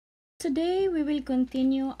Today we will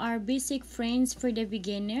continue our basic French for the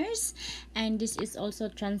beginners, and this is also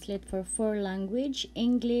translate for 4 language: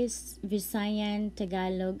 English, Visayan,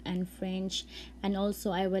 Tagalog, and French. And also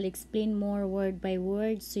I will explain more word by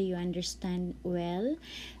word so you understand well.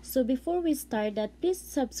 So before we start that, please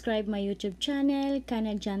subscribe my YouTube channel,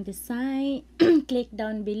 Tisay. Click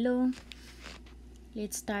down below.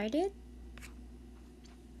 Let's start it.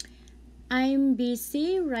 I'm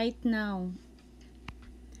busy right now.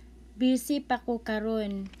 Busy pa ko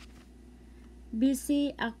karon.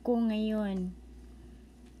 Busy ako ngayon.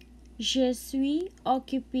 Je suis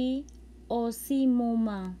occupé au ce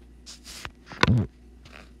moment.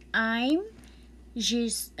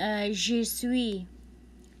 Je suis.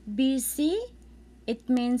 Busy, it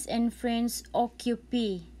means in French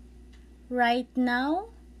occupé. Right now,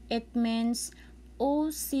 it means au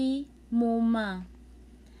ce moment.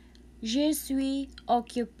 Je suis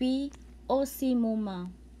occupé au ce moment.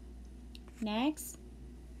 Next.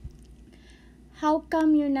 How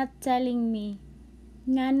come you're not telling me?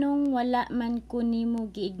 Nganong wala man ko nimo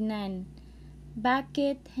giignan?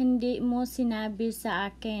 Bakit hindi mo sinabi sa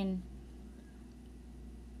akin?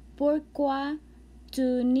 Pourquoi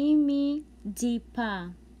tu ne me dis pas?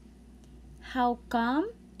 How come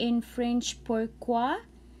in French pourquoi?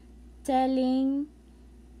 Telling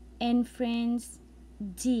in French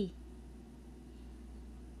dis.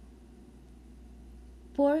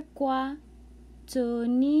 Pourquoi tu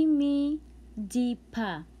ne me dis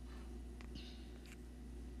pas?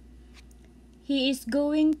 He is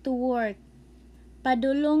going to work.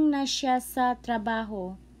 Padulong na siya sa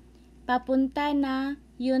trabaho. Papunta na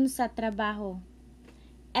yun sa trabaho.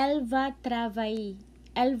 Elle va travailler.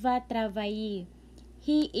 Elle va travailler.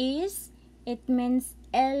 He is, it means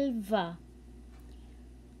elle va.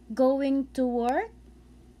 Going to work.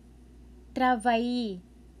 Travailler.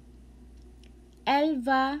 Elle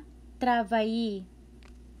va travailler.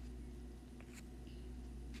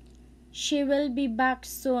 She will be back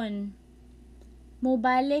soon.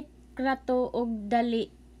 Mubalik rato og dali.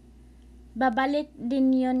 Babalik din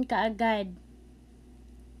yon kaagad.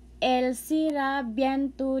 Elle sera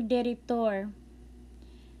bientôt de retour.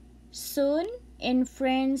 Soon, in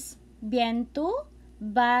French, bientôt,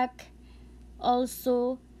 back,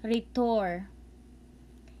 also retour.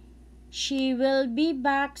 She will be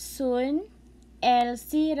back soon. Elle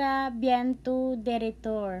sera bientôt de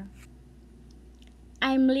retour.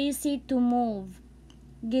 I'm lazy to move.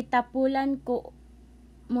 Gitapulan ko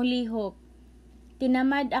mulihok.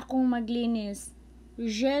 Tinamad akong maglinis.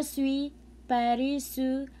 Je suis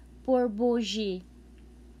paresseux pour bouger.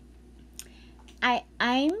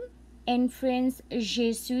 I'm in French je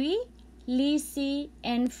suis, lazy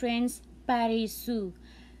in French paresseux.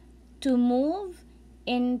 To move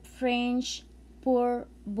in French pour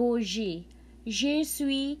bouger. Je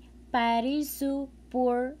suis paresseux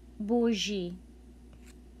pour bouger.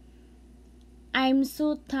 I'm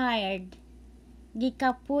so tired.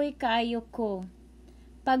 Gikapoy kaayo ko.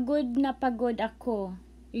 Pagod na pagod ako.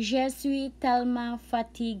 Je suis tellement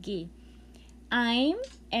fatigué. I'm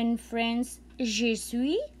in French je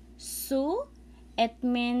suis, so it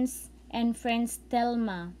means in French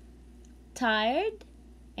tellement. Tired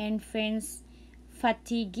in French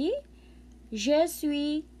fatigué. Je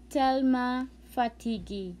suis tellement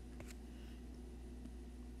fatigué.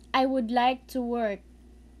 I would like to work.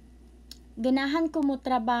 Ganahan ko mo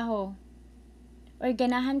trabaho. Or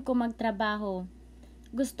ganahan ko magtrabaho.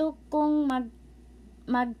 Gusto kong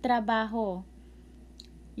magtrabaho.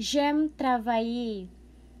 J'aime travailler.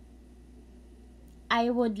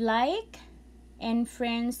 I would like, in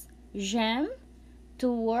French, j'aime,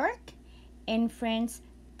 to work, in French,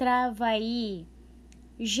 travailler.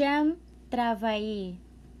 J'aime travailler.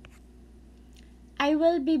 I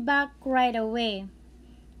will be back right away.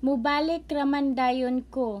 Mubalik raman dayon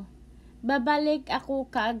ko. Babalik ako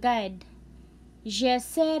kaagad. Je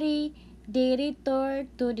serai de retour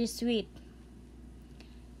to the suite.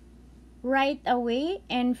 Right away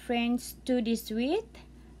in French, to the suite.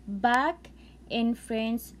 Back in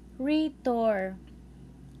French, retour.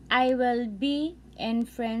 I will be in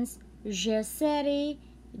French, je serai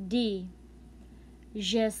de.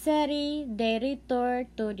 Je serai de retour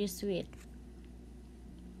to the suite.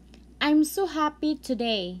 I'm so happy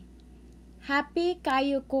today. Happy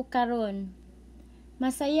kayo ko karon.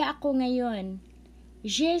 Masaya ako ngayon.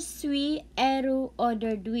 Je suis heureux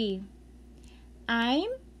aujourd'hui. I'm,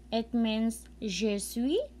 it means je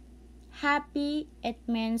suis. Happy, it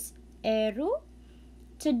means heureux.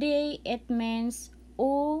 Today, it means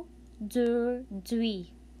aujourd'hui.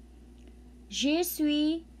 Je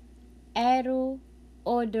suis heureux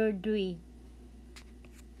aujourd'hui.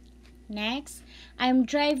 Next, I'm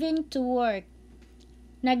driving to work.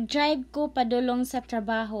 Nag-drive ko padulong sa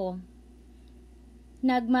trabaho.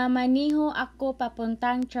 Nagmamaniho ako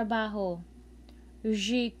papuntang trabaho.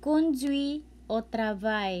 Je conduis au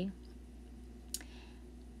travail.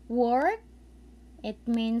 Work, it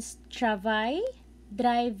means travail.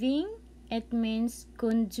 Driving, it means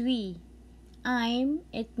conduit. I'm,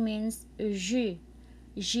 it means je.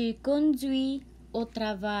 Je conduis au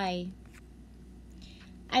travail.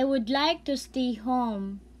 I would like to stay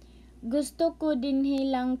home. Gusto ko dinhi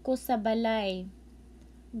lang ko sa balay.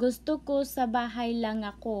 Gusto ko sa bahay lang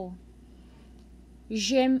ako.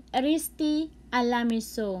 J'aime rester à la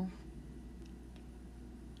maison.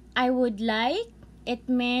 I would like, it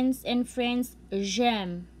means in French,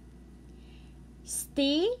 j'aime.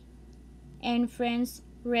 Stay, in French,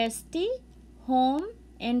 rester. Home,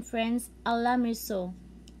 in French, à la maison.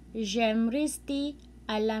 J'aime rester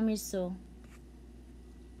à la maison.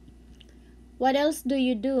 What else do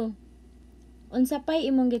you do? Unsa pay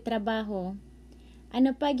imong gitrabaho?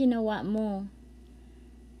 Ano pa ginawa mo?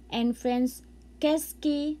 And friends, qu'est-ce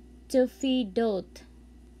que tu fais d'autre?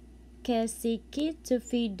 Qu'est-ce que tu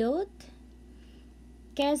fais d'autre?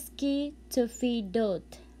 Qu'est-ce que tu fais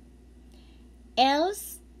d'autre?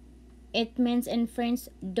 Else, it means in French,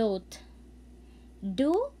 d'autre.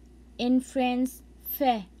 Do, in French,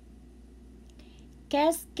 fais.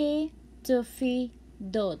 Qu'est-ce que tu fais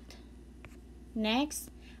d'autre?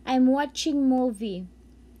 Next, I'm watching movie.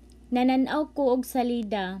 Nananaw ko og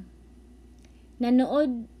salida.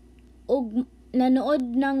 Nanood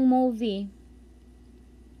ng movie.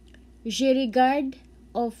 Je regarde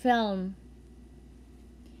au film.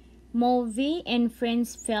 Movie in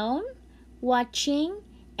French, film. Watching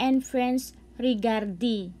in French,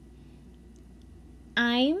 regarder.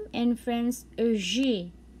 I'm in French,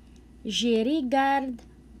 je. Je regarde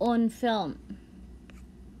un film.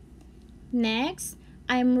 Next,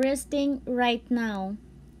 I'm resting right now.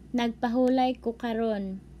 Nagpahulay ko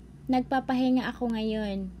karon. Nagpapahinga ako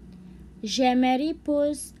ngayon. Je me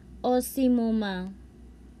repose au ce moment.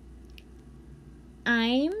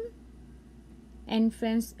 I'm, in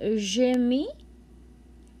French, je me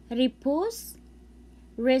repose.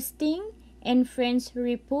 Resting, in French,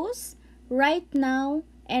 repose. Right now,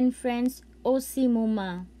 in French, au ce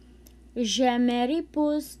moment. Je me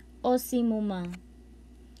repose au ce moment.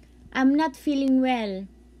 I'm not feeling well.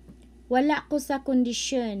 Wala ko sa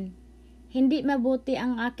kondisyon. Hindi mabuti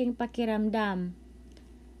ang aking pakiramdam.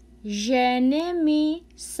 Je ne me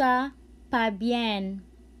sens pas bien.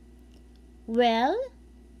 Well,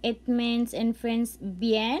 it means in French,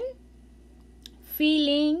 bien.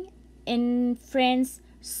 Feeling, in French,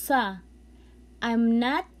 ça. I'm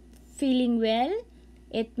not feeling well.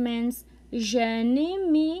 It means je ne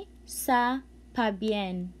me sens pas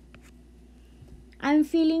bien. I'm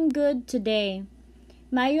feeling good today.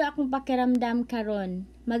 Mayo akong pakiramdam karon.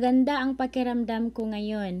 Maganda ang pakiramdam ko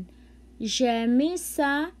ngayon. Je me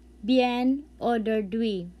sens bien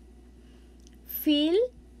aujourd'hui. Feel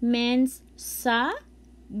means ça.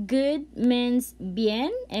 Good means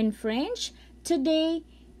bien in French. Today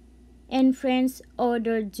in French,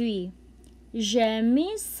 aujourd'hui. Je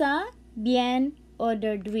me sens bien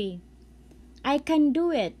aujourd'hui. I can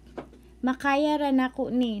do it. Makaya ra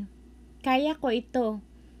nako ni. Kaya ko ito.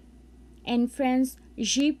 In French,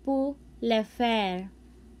 je peux le faire.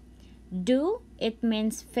 Do, it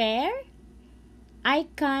means faire. I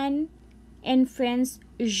can. In French,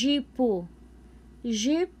 je peux.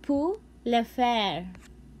 Je peux le faire.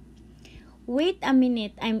 Wait a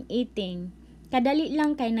minute, I'm eating. Kadali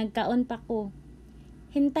lang kay nagkaon pa ko.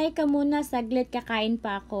 Hintay ka muna, saglit kakain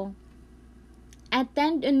pa ako.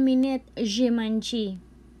 Attend une minute, je mange.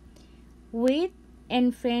 Wait,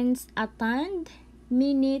 in French, attend.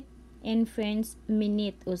 Minute, in French,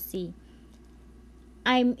 minute aussi.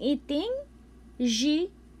 I'm eating,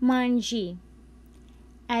 je mange.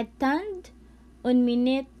 Attend, une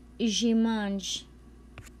minute, je mange.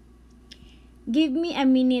 Give me a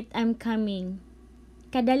minute, I'm coming.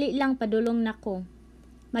 Kadali lang, padulong nako.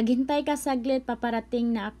 Maghintay ka saglit,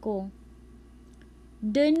 paparating na ako.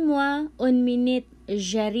 Donne-moi une minute,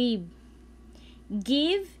 j'arrive.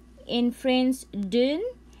 Give, in French, donne.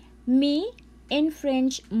 Me, in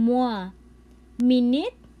French, moi.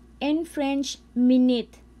 Minute, in French,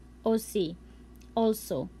 minute aussi.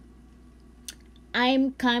 Also.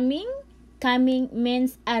 I'm coming. Coming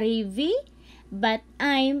means arriver, but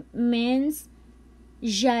I'm means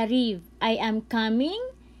j'arrive. I am coming.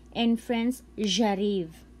 In French,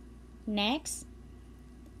 j'arrive. Next.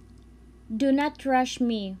 Do not rush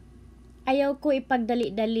me. Ayaw ko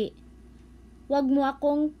ipagdali-dali. Wag mo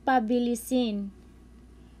akong pabilisin.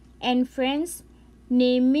 In French,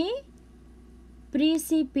 ne me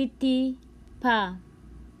précipiter pas.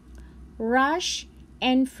 Rush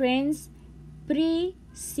and friends, précipiter.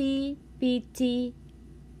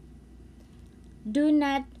 Do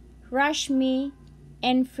not rush me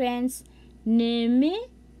and friends, ne me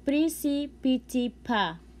précipitez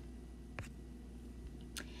pas.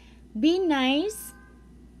 Be nice,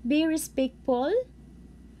 be respectful.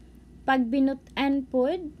 Pag binutan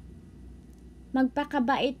pod,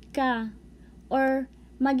 magpakabait ka or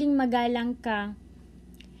maging magalang ka.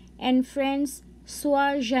 And friends,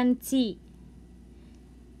 sois gentil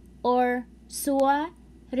or sois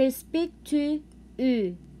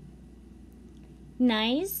respectueux.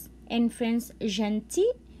 Nice and friends,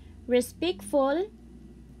 gentil, respectful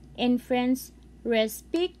and friends,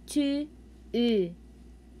 respectueux.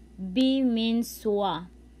 Be means sois.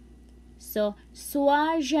 So,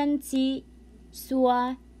 sois gentil,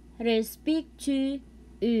 sois respectueux.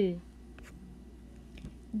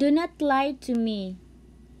 Do not lie to me.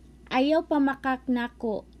 Ayaw pamakak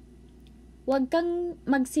nako. Huwag kang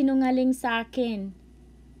magsinungaling sa akin.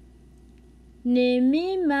 Ne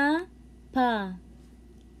me ma pa.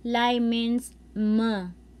 Lie means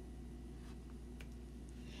ma.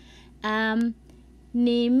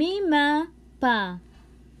 Ne me ma pa.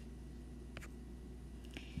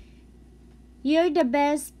 You're the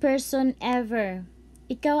best person ever.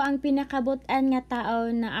 Ikaw ang pinakabutan nga tao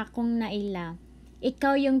na akong naila.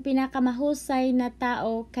 Ikaw yung pinakamahusay na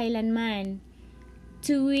tao kailanman.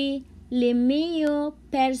 Tu le meilleur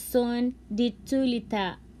person de tout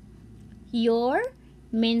l'état. Your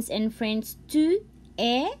means and friends tu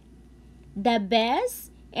est the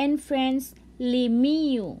best and friends le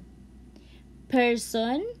meilleur.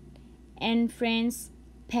 Person and friends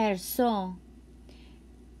perso.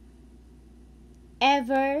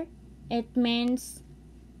 Ever, it means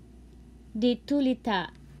de tout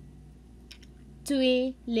l'état. Tu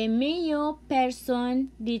es le meilleur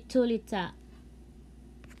person de tout l'état.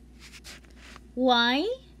 Why?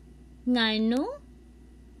 Ngano?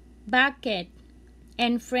 Bakit?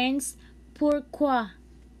 And friends, pourquoi?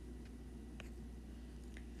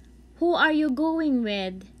 Who are you going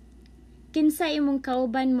with? Kinsa imong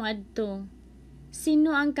kauban mo adto?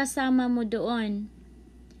 Sino ang kasama mo doon?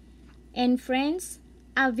 And friends,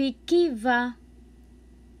 avec qui va?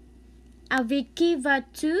 Avec qui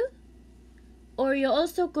vas-tu? Or you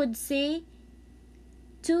also could say,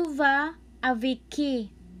 tu vas avec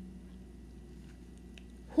qui?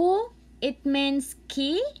 Who, it means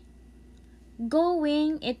qui.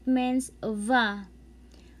 Going, it means va.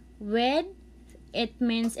 With, it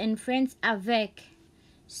means and friends avec.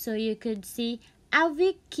 So you could say,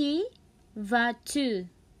 avec qui vas-tu?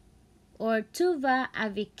 Or tu vas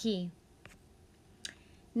avec qui?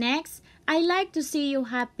 Next, I like to see you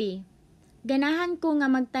happy. Ganahan ko nga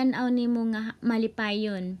magtanaw nimo nga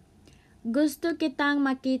malipayon. Gusto kitang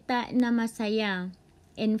makita na masaya.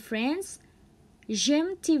 And friends,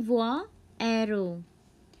 j'aime te voir heureux.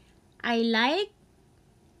 I like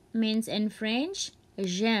means in French,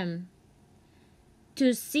 j'aime.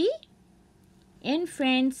 To see in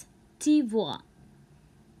French, te voir.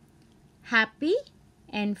 Happy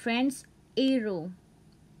and friends, heureux.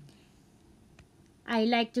 I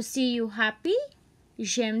like to see you happy.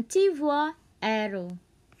 J'aime te voir heureux.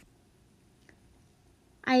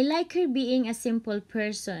 I like her being a simple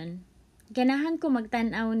person. Ganahan ko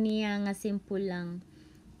magtanaw niya nga simple lang.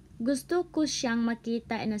 Gusto ko siyang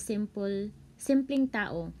makita na simpleng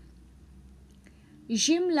tao.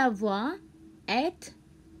 J'aime la voir être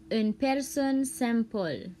une personne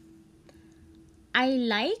simple. I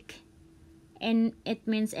like, and it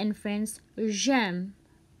means in French, j'aime.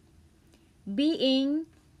 Being,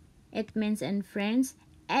 it means in French,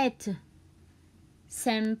 être.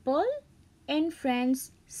 Simple, in French,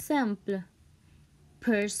 simple.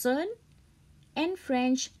 Person, in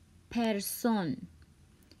French, personne.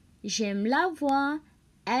 J'aime la voir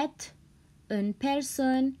être une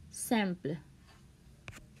personne simple.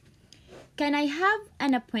 Can I have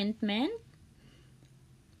an appointment?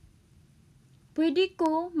 Pwede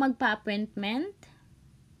ko magpa-appointment?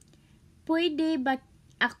 Pwede ba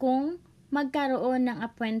akong magkaroon ng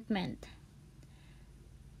appointment?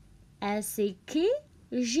 Est-ce que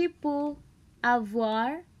je peux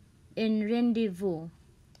avoir un rendez-vous?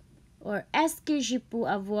 Or est-ce que je peux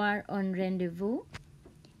avoir un rendez-vous?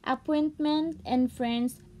 Appointment and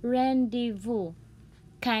friends, rendez-vous.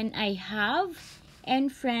 Can I have and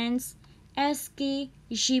friends, est-ce que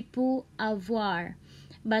je peux avoir?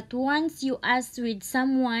 But once you ask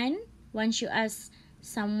someone,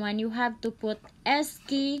 you have to put est-ce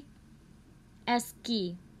que.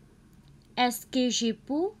 Est-ce que je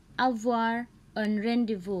peux avoir un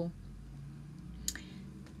rendez-vous?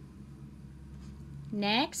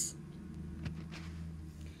 Next.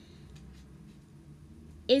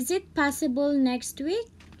 Is it possible next week?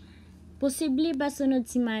 Posible ba sunod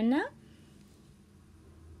semana?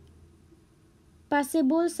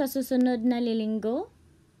 Possible sa susunod na linggo?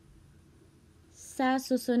 Sa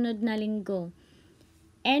susunod na linggo.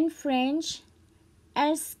 In French,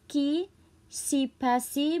 est-ce que c'est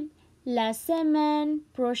possible la semaine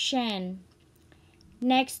prochaine?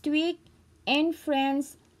 Next week, in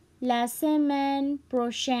France, la semaine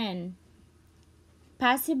prochaine.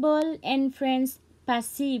 Possible in French,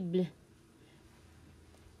 possible.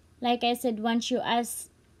 Like I said, once you ask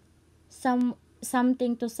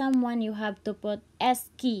something to someone, you have to put est-ce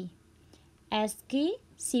que. Est-ce que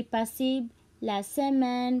c'est possible la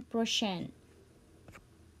semaine prochaine?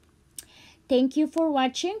 Thank you for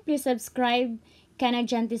watching. Please subscribe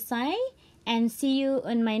Tisay and see you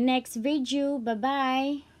on my next video.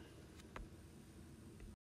 Bye-bye.